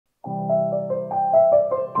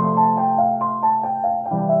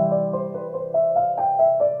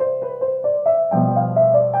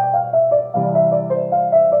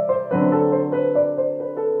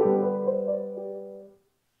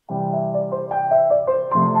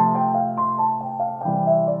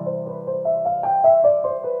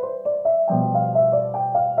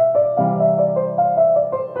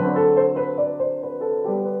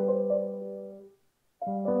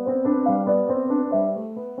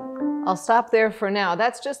I'll stop there for now.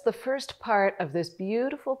 That's just the first part of this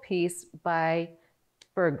beautiful piece by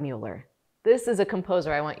Burgmüller. This is a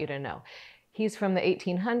composer I want you to know. He's from the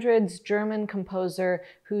 1800s, German composer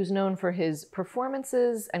who's known for his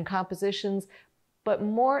performances and compositions, but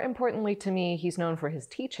more importantly to me, he's known for his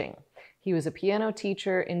teaching. He was a piano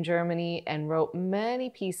teacher in Germany and wrote many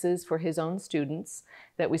pieces for his own students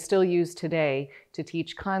that we still use today to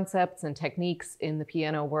teach concepts and techniques in the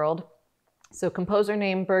piano world. So composer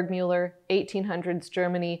named Burgmüller, 1800s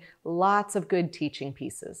Germany, lots of good teaching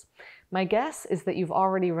pieces. My guess is that you've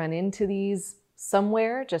already run into these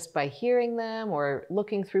somewhere just by hearing them or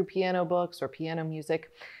looking through piano books or piano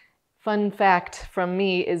music. Fun fact from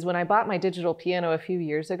me is when I bought my digital piano a few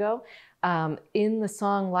years ago, in the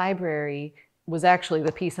song library was actually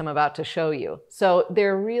the piece I'm about to show you. So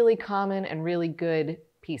they're really common and really good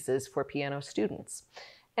pieces for piano students.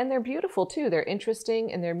 And they're beautiful too. They're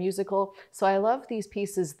interesting and they're musical. So I love these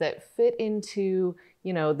pieces that fit into,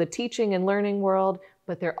 the teaching and learning world,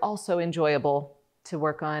 but they're also enjoyable to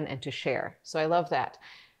work on and to share. So I love that.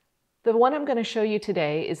 The one I'm going to show you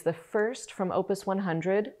today is the first from Opus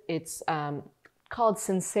 100. It's called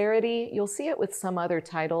Sincerity. You'll see it with some other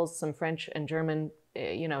titles, some French and German,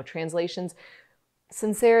 translations.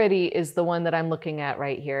 Sincerity is the one that I'm looking at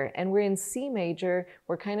right here. And we're in C major.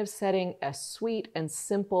 We're kind of setting a sweet and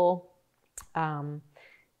simple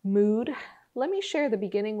mood. Let me share the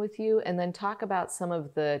beginning with you and then talk about some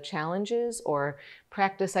of the challenges or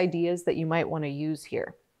practice ideas that you might want to use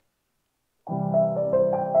here.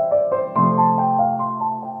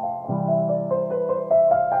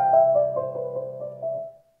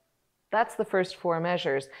 That's the first four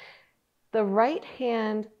measures. The right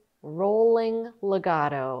hand rolling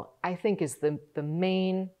legato, I think, is the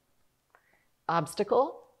main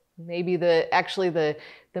obstacle. Maybe the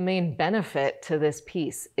main benefit to this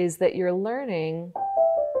piece is that you're learning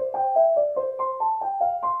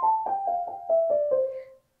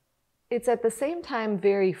it's at the same time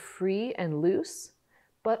very free and loose,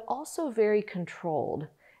 but also very controlled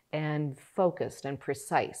and focused and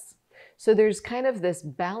precise. So there's kind of this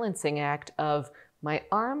balancing act of my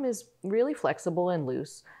arm is really flexible and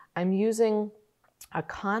loose. I'm using a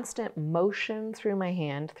constant motion through my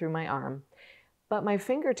hand, through my arm, but my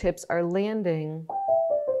fingertips are landing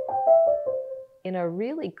in a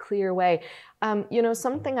really clear way.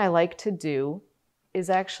 Something I like to do is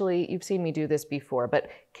actually, you've seen me do this before, but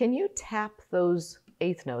can you tap those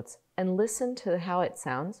eighth notes and listen to how it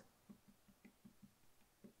sounds?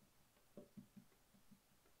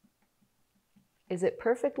 Is it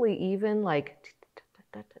perfectly even, like?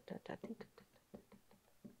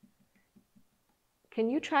 Can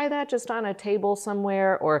you try that just on a table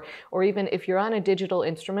somewhere, or even if you're on a digital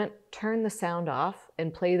instrument, turn the sound off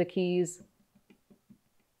and play the keys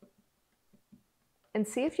and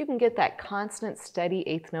see if you can get that constant, steady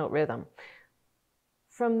eighth note rhythm.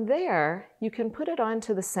 From there, you can put it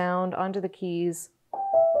onto the sound, onto the keys.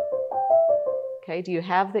 Okay, do you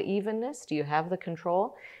have the evenness? Do you have the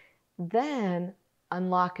control? Then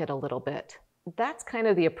unlock it a little bit. That's kind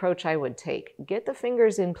of the approach I would take. Get the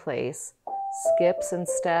fingers in place, skips and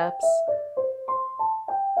steps,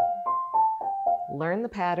 learn the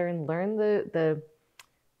pattern, learn the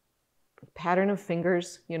pattern of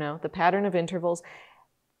fingers, the pattern of intervals.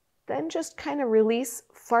 Then just kind of release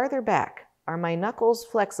farther back. Are my knuckles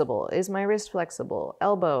flexible? Is my wrist flexible?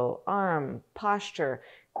 Elbow, arm, posture.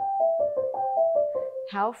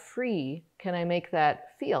 How free can I make that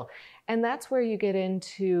feel? And that's where you get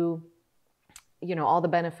into, all the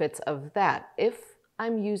benefits of that. If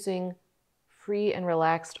I'm using free and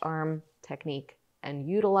relaxed arm technique and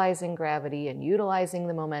utilizing gravity and utilizing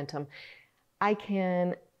the momentum, I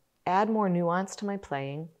can add more nuance to my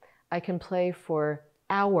playing. I can play for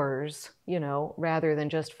hours, rather than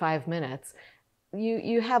just 5 minutes.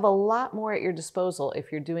 You have a lot more at your disposal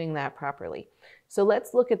if you're doing that properly. So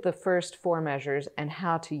let's look at the first four measures and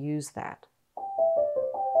how to use that.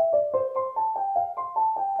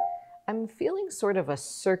 I'm feeling sort of a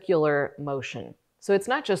circular motion. So it's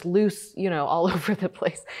not just loose, all over the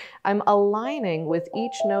place. I'm aligning with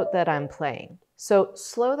each note that I'm playing. So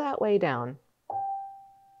slow that way down.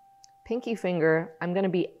 Pinky finger, I'm going to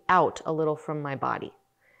be out a little from my body.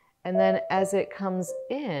 And then as it comes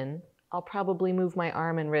in, I'll probably move my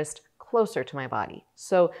arm and wrist closer to my body.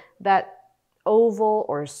 So that oval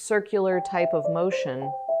or circular type of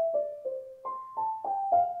motion,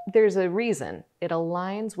 there's a reason. It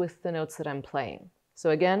aligns with the notes that I'm playing.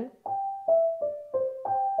 So again,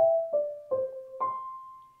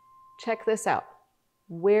 check this out.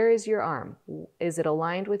 Where is your arm? Is it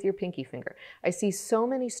aligned with your pinky finger? I see so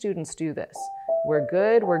many students do this. We're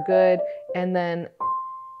good, and then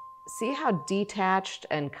See how detached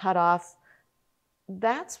and cut off?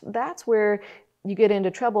 That's where you get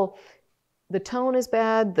into trouble. The tone is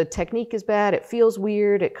bad, the technique is bad, it feels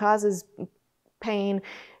weird, it causes pain,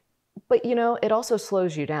 but you know, it also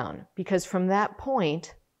slows you down, because from that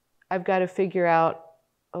point, I've got to figure out,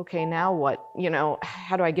 okay, now what? You know,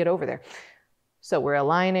 how do I get over there? So we're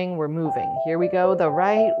aligning, we're moving. Here we go, the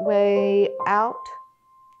right way out.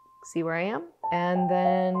 See where I am? And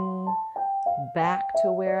then back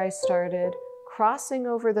to where I started, crossing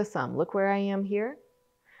over the thumb. Look where I am here.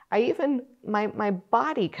 I even, my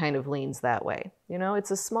body kind of leans that way. You know,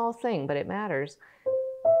 it's a small thing, but it matters.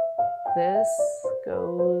 This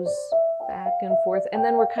goes back and forth, and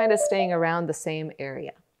then we're kind of staying around the same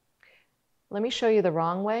area. Let me show you the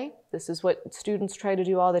wrong way. This is what students try to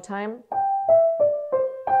do all the time.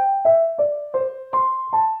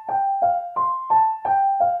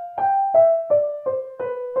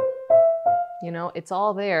 You know, it's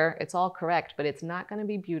all there, it's all correct, but it's not going to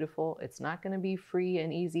be beautiful. It's not going to be free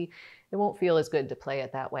and easy. It won't feel as good to play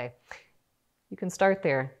it that way. You can start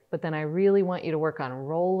there, but then I really want you to work on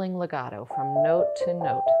rolling legato from note to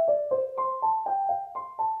note.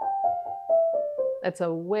 That's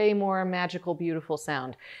a way more magical, beautiful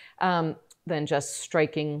sound than just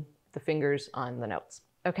striking the fingers on the notes.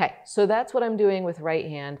 Okay, so that's what I'm doing with right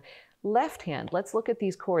hand. Left hand, let's look at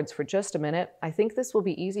these chords for just a minute. I think this will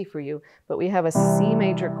be easy for you, but we have a C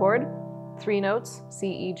major chord, 3 notes, C,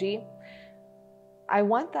 E, G. I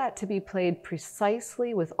want that to be played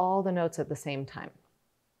precisely with all the notes at the same time.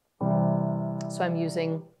 So I'm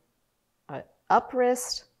using an up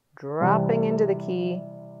wrist, dropping into the key,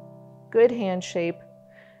 good hand shape.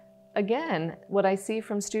 Again, what I see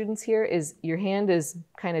from students here is your hand is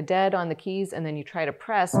kind of dead on the keys and then you try to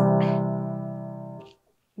press.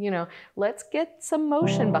 You know, let's get some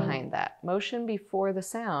motion behind that. Motion before the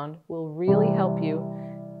sound will really help you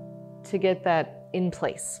to get that in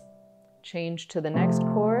place. Change to the next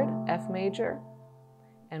chord, F major,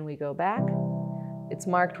 and we go back. It's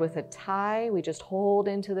marked with a tie. We just hold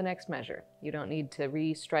into the next measure. You don't need to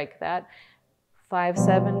re-strike that.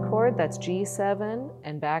 5-7 chord, that's G7,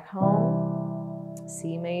 and back home,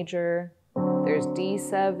 C major. There's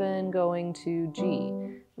D7 going to G.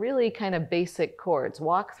 Really kind of basic chords.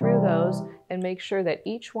 Walk through those and make sure that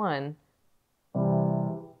each one,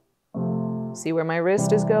 see where my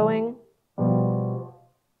wrist is going?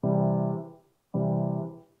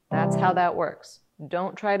 That's how that works.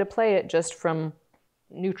 Don't try to play it just from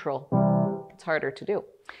neutral. It's harder to do.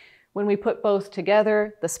 When we put both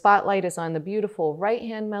together, the spotlight is on the beautiful right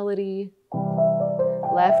hand melody.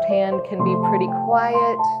 Left hand can be pretty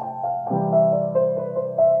quiet.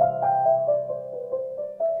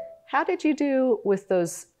 How did you do with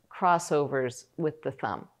those crossovers with the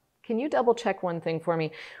thumb? Can you double check one thing for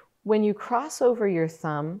me? When you cross over your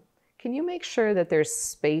thumb, can you make sure that there's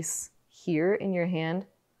space here in your hand?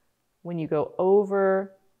 When you go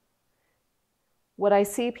over, what I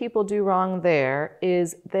see people do wrong there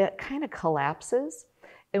is that kind of collapses.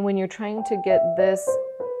 And when you're trying to get this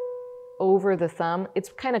over the thumb, it's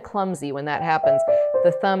kind of clumsy when that happens.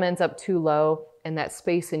 The thumb ends up too low and that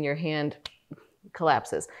space in your hand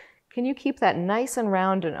collapses. Can you keep that nice and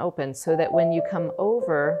round and open so that when you come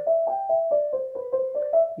over,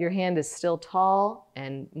 your hand is still tall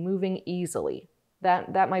and moving easily?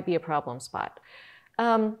 That might be a problem spot.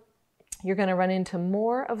 You're going to run into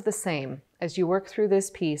more of the same as you work through this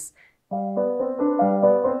piece.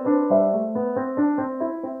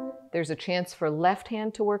 There's a chance for left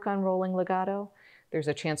hand to work on rolling legato. There's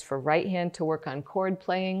a chance for right hand to work on chord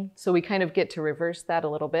playing. So we kind of get to reverse that a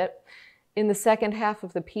little bit. In the second half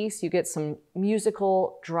of the piece, you get some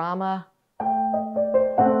musical drama.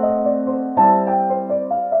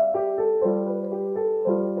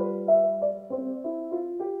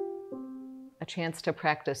 A chance to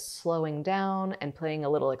practice slowing down and playing a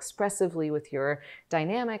little expressively with your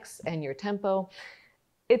dynamics and your tempo.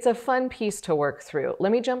 It's a fun piece to work through.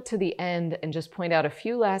 Let me jump to the end and just point out a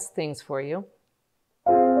few last things for you.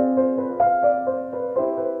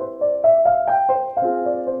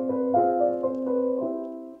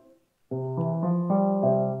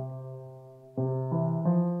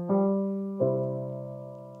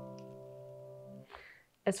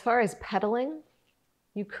 As far as pedaling,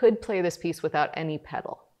 you could play this piece without any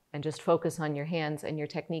pedal and just focus on your hands and your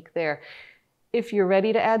technique there. If you're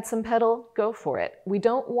ready to add some pedal, go for it. We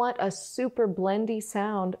don't want a super blendy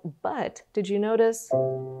sound, but did you notice?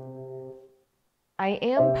 I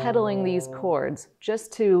am pedaling these chords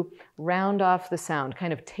just to round off the sound,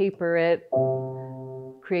 kind of taper it,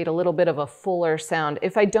 create a little bit of a fuller sound.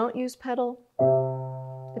 If I don't use pedal,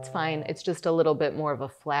 it's fine. It's just a little bit more of a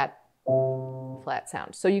flat flat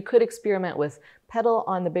sound. So you could experiment with pedal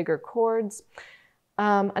on the bigger chords.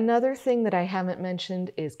 Another thing that I haven't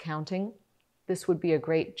mentioned is counting. This would be a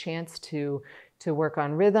great chance to work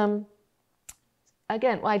on rhythm.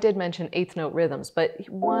 Again, well, I did mention eighth note rhythms, but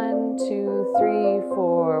 1, 2, 3,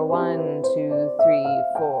 4, 1, 2, 3,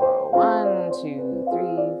 4, 1, 2, 3,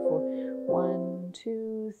 4, 1,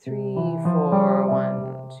 2, 3, 4,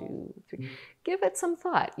 1, 2, 3. Give it some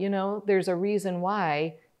thought. You know, there's a reason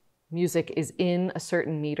why music is in a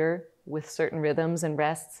certain meter with certain rhythms and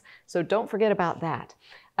rests, so don't forget about that.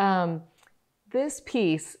 This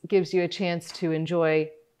piece gives you a chance to enjoy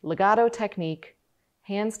legato technique,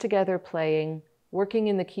 hands together playing, working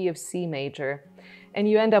in the key of C major, and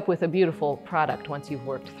you end up with a beautiful product once you've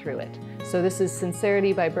worked through it. So this is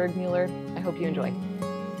Sincerity by Burgmüller. I hope you enjoy.